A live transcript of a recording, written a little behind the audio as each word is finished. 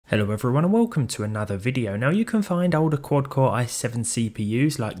Hello everyone and welcome to another video. Now you can find older quad-core i7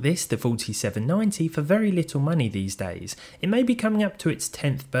 CPUs like this, the 4790, for very little money these days. It may be coming up to its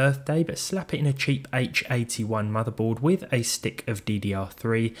 10th birthday, but slap it in a cheap H81 motherboard with a stick of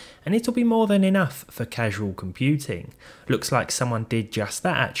DDR3 and it'll be more than enough for casual computing. Looks like someone did just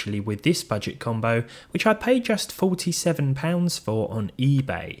that actually with this budget combo, which I paid just £47 for on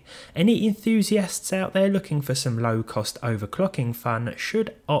eBay. Any enthusiasts out there looking for some low cost overclocking fun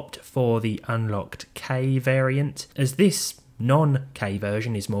should opt for the unlocked K variant, as this non-K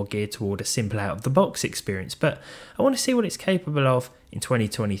version is more geared toward a simple out-of-the-box experience, but I want to see what it's capable of in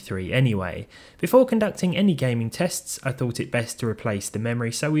 2023 anyway. Before conducting any gaming tests, I thought it best to replace the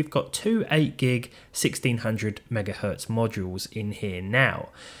memory, so we've got two 8GB 1600 MHz modules in here now.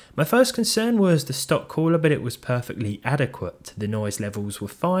 My first concern was the stock cooler, but it was perfectly adequate. The noise levels were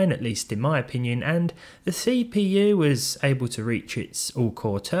fine, at least in my opinion, and the CPU was able to reach its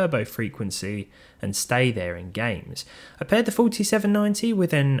all-core turbo frequency and stay there in games. I paired the 4790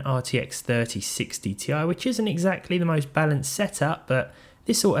 with an RTX 3060 Ti, which isn't exactly the most balanced setup, but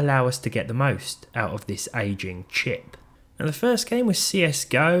this will allow us to get the most out of this aging chip. Now the first game was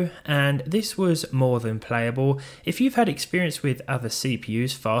CSGO, and this was more than playable. If you've had experience with other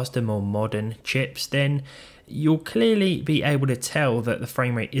CPUs, faster, more modern chips, then you'll clearly be able to tell that the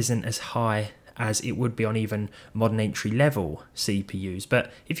frame rate isn't as high as it would be on even modern entry level CPUs.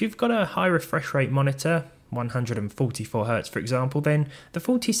 But if you've got a high refresh rate monitor, 144Hz for example, then the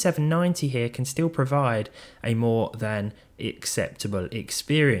 4790 here can still provide a more than acceptable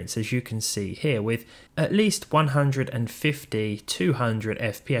experience, as you can see here, with at least 150, 200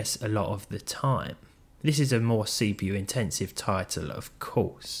 FPS a lot of the time. This is a more CPU intensive title, of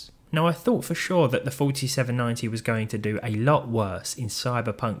course. Now I thought for sure that the 4790 was going to do a lot worse in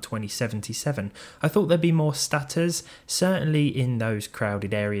Cyberpunk 2077. I thought there'd be more stutters, certainly in those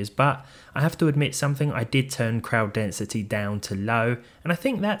crowded areas, but I have to admit something, I did turn crowd density down to low, and I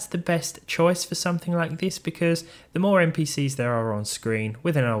think that's the best choice for something like this, because the more NPCs there are on screen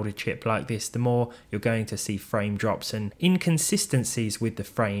with an older chip like this, the more you're going to see frame drops and inconsistencies with the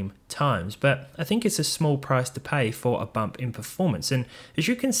frame times. But I think it's a small price to pay for a bump in performance, and as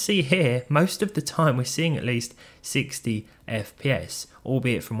you can see here, most of the time we're seeing at least 60 FPS,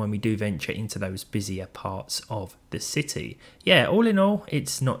 albeit from when we do venture into those busier parts of the city. Yeah, all in all,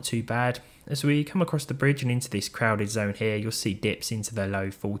 it's not too bad. As we come across the bridge and into this crowded zone here, you'll see dips into the low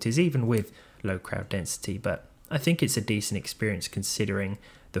 40s, even with low crowd density, but I think it's a decent experience considering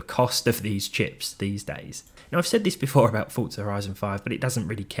the cost of these chips these days. Now I've said this before about Forza Horizon 5, but it doesn't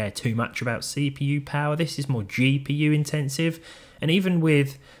really care too much about CPU power. This is more GPU intensive, and even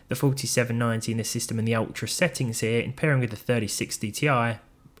with the 4790 in the system and the ultra settings here, in pairing with the 3060 Ti,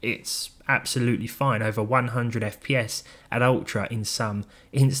 it's absolutely fine, over 100 FPS at ultra in some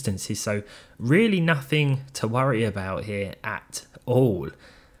instances, so really nothing to worry about here at all.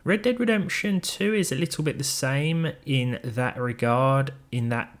 Red Dead Redemption 2 is a little bit the same in that regard, in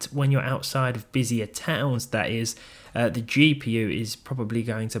that when you're outside of busier towns, that is, the GPU is probably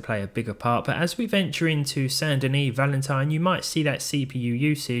going to play a bigger part, but as we venture into Saint Denis, Valentine, you might see that CPU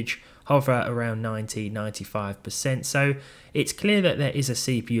usage hover around 90–95%, so it's clear that there is a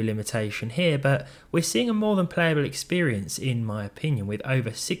CPU limitation here, but we're seeing a more than playable experience in my opinion, with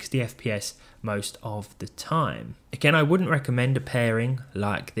over 60 FPS most of the time. Again, I wouldn't recommend a pairing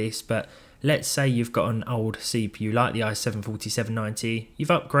like this, but let's say you've got an old CPU like the i7 4790, you've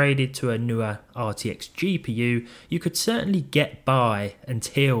upgraded to a newer RTX GPU, you could certainly get by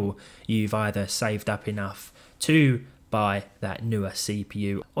until you've either saved up enough to buy that newer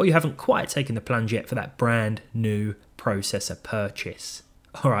CPU, or you haven't quite taken the plunge yet for that brand new processor purchase.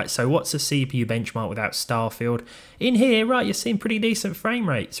 Alright, so what's a CPU benchmark without Starfield? In here, right, you're seeing pretty decent frame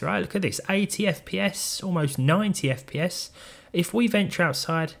rates, right? Look at this, 80 FPS, almost 90 FPS. If we venture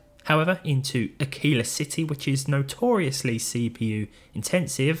outside, however, into Aquila City, which is notoriously CPU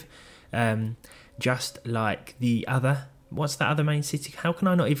intensive, just like the other, what's that other main city? How can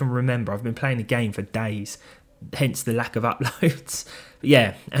I not even remember? I've been playing the game for days, hence the lack of uploads. But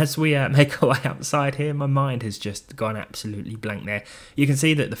yeah, as we make our way outside here, my mind has just gone absolutely blank there. You can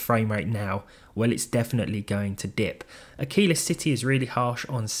see that the frame rate now, well, it's definitely going to dip. Aquila City is really harsh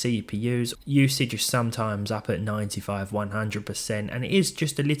on CPUs. Usage is sometimes up at 95–100%, and it is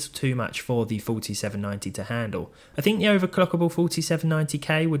just a little too much for the 4790 to handle. I think the overclockable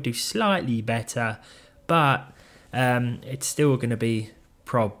 4790K would do slightly better, but it's still going to be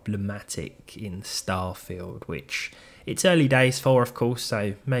problematic in Starfield, which it's early days for, of course,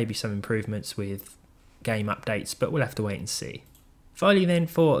 so maybe some improvements with game updates, but we'll have to wait and see. Finally then,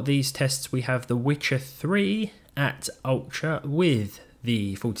 for these tests we have The Witcher 3 at Ultra with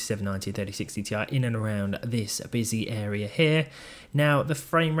the 4790 3060 Ti in and around this busy area here. Now the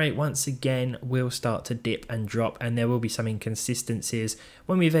frame rate once again will start to dip and drop, and there will be some inconsistencies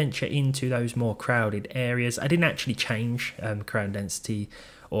when we venture into those more crowded areas. I didn't actually change crowd density,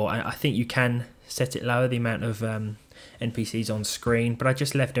 or I think you can set it lower, the amount of NPCs on screen, but I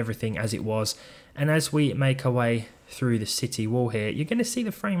just left everything as it was. And as we make our way through the city wall here, you're going to see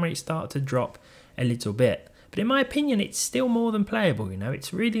the frame rate start to drop a little bit. But in my opinion, it's still more than playable, you know.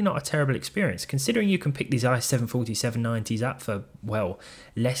 It's really not a terrible experience, considering you can pick these i7 4790s up for, well,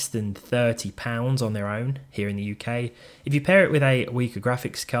 less than £30 on their own here in the UK. If you pair it with a weaker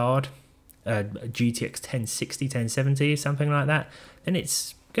graphics card, a GTX 1060, 1070, something like that, then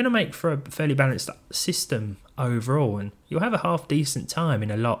it's going to make for a fairly balanced system overall, and you'll have a half decent time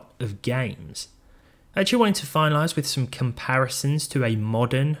in a lot of games. I actually wanted to finalise with some comparisons to a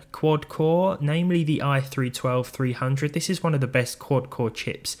modern quad-core, namely the i3-12-300. This is one of the best quad-core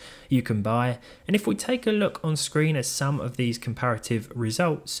chips you can buy, and if we take a look on screen at some of these comparative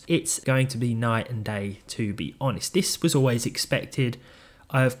results, it's going to be night and day, to be honest. This was always expected.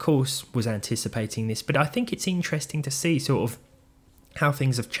 I, of course, was anticipating this, but I think it's interesting to see sort of how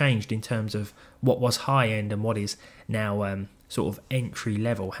things have changed in terms of what was high-end and what is now sort of entry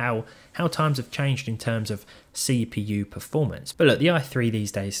level, how times have changed in terms of CPU performance. But look, the i3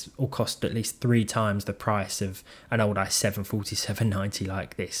 these days will cost at least 3 times the price of an old i7 4790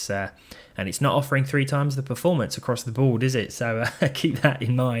 like this, and it's not offering 3 times the performance across the board, is it? So keep that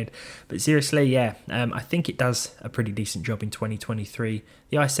in mind. But seriously, yeah, I think it does a pretty decent job in 2023.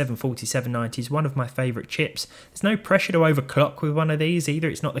 The i7 4790 is one of my favourite chips. There's no pressure to overclock with one of these either.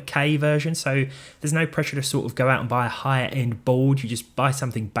 It's not the K version, so there's no pressure to sort of go out and buy a higher end board. You just buy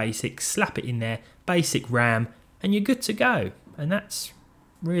something basic, slap it in there, basic RAM, and you're good to go. And that's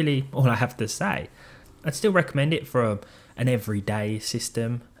really all I have to say. I'd still recommend it for an everyday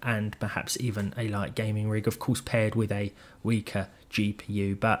system, and perhaps even a light gaming rig, of course paired with a weaker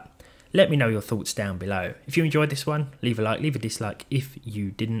GPU. But let me know your thoughts down below. If you enjoyed this one, leave a like, leave a dislike if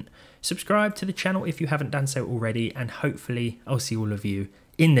you didn't. Subscribe to the channel if you haven't done so already, and hopefully I'll see all of you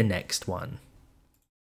in the next one.